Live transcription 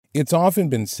It's often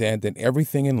been said that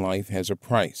everything in life has a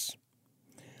price.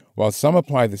 While some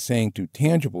apply the saying to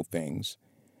tangible things,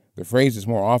 the phrase is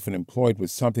more often employed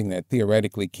with something that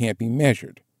theoretically can't be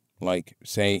measured, like,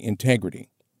 say, integrity.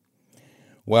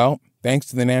 Well, thanks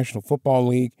to the National Football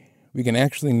League, we can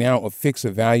actually now affix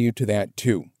a value to that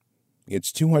too.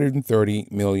 It's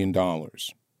 $230 million.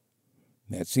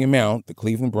 That's the amount the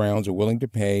Cleveland Browns are willing to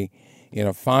pay in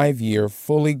a 5-year,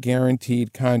 fully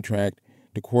guaranteed contract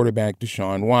to quarterback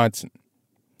Deshaun Watson.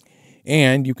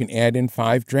 And you can add in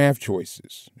 5 draft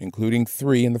choices, including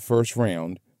 3 in the first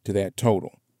round, to that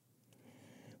total.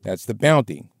 That's the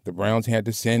bounty the Browns had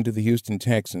to send to the Houston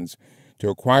Texans to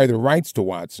acquire the rights to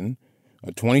Watson,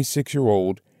 a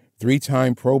 26-year-old,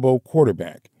 3-time Pro Bowl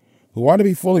quarterback who ought to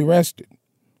be fully rested,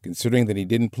 considering that he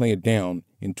didn't play it down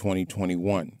in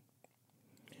 2021.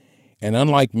 And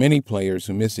unlike many players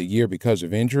who miss a year because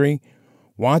of injury,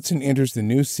 Watson enters the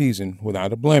new season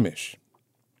without a blemish.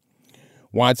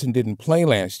 Watson didn't play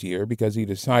last year because he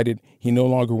decided he no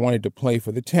longer wanted to play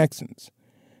for the Texans,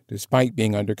 despite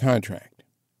being under contract.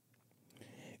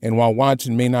 And while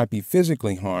Watson may not be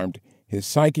physically harmed, his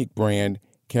psychic brand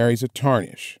carries a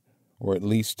tarnish, or at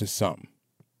least to some.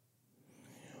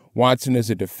 Watson is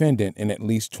a defendant in at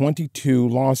least 22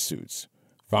 lawsuits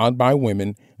filed by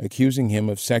women accusing him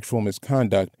of sexual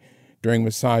misconduct during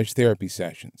massage therapy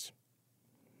sessions.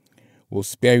 We'll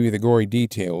spare you the gory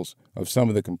details of some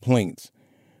of the complaints,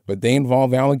 but they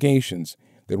involve allegations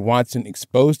that Watson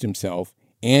exposed himself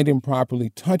and improperly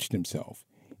touched himself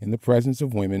in the presence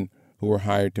of women who were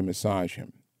hired to massage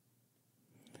him.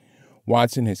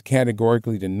 Watson has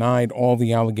categorically denied all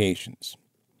the allegations.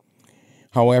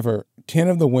 However, 10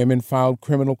 of the women filed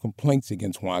criminal complaints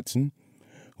against Watson,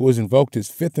 who has invoked his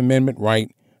Fifth Amendment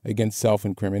right against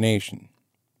self-incrimination.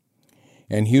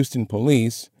 And Houston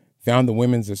police found the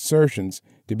women's assertions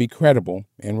to be credible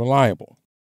and reliable.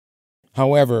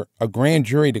 However, a grand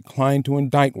jury declined to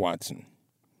indict Watson.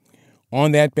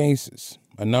 On that basis,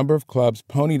 a number of clubs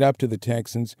ponied up to the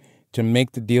Texans to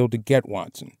make the deal to get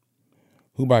Watson,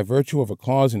 who by virtue of a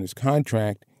clause in his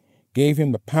contract gave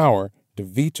him the power to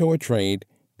veto a trade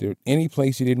to any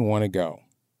place he didn't want to go.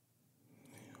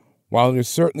 While it is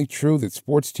certainly true that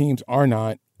sports teams are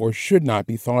not or should not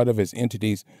be thought of as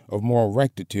entities of moral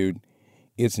rectitude,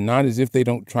 it's not as if they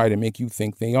don't try to make you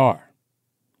think they are.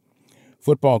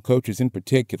 Football coaches in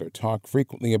particular talk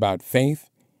frequently about faith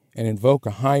and invoke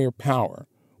a higher power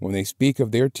when they speak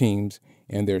of their teams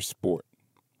and their sport.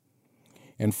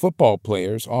 And football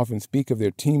players often speak of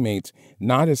their teammates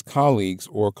not as colleagues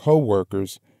or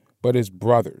co-workers, but as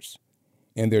brothers,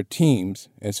 and their teams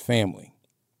as family.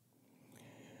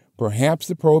 Perhaps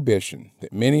the prohibition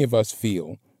that many of us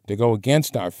feel to go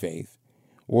against our faith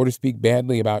or to speak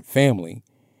badly about family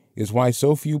is why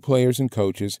so few players and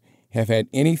coaches have had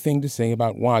anything to say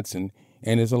about Watson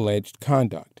and his alleged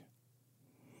conduct.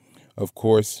 Of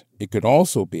course, it could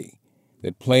also be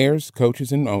that players,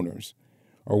 coaches, and owners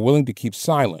are willing to keep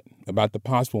silent about the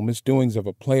possible misdoings of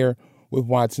a player with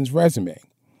Watson's resume,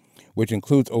 which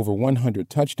includes over 100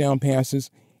 touchdown passes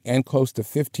and close to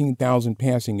 15,000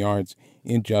 passing yards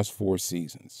in just 4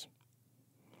 seasons.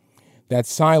 That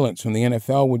silence from the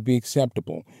NFL would be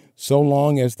acceptable so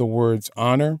long as the words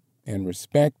honor and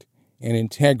respect and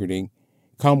integrity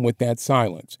come with that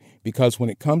silence, because when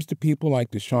it comes to people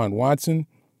like Deshaun Watson,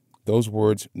 those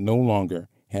words no longer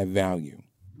have value.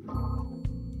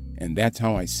 And that's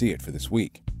how I see it for this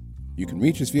week. You can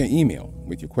reach us via email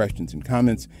with your questions and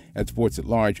comments at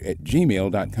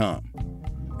sportsatlarge@gmail.com.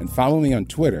 And follow me on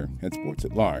Twitter at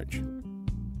sportsatlarge.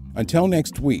 Until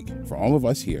next week, for all of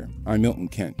us here, I'm Milton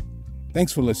Kent.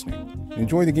 Thanks for listening.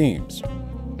 Enjoy the games.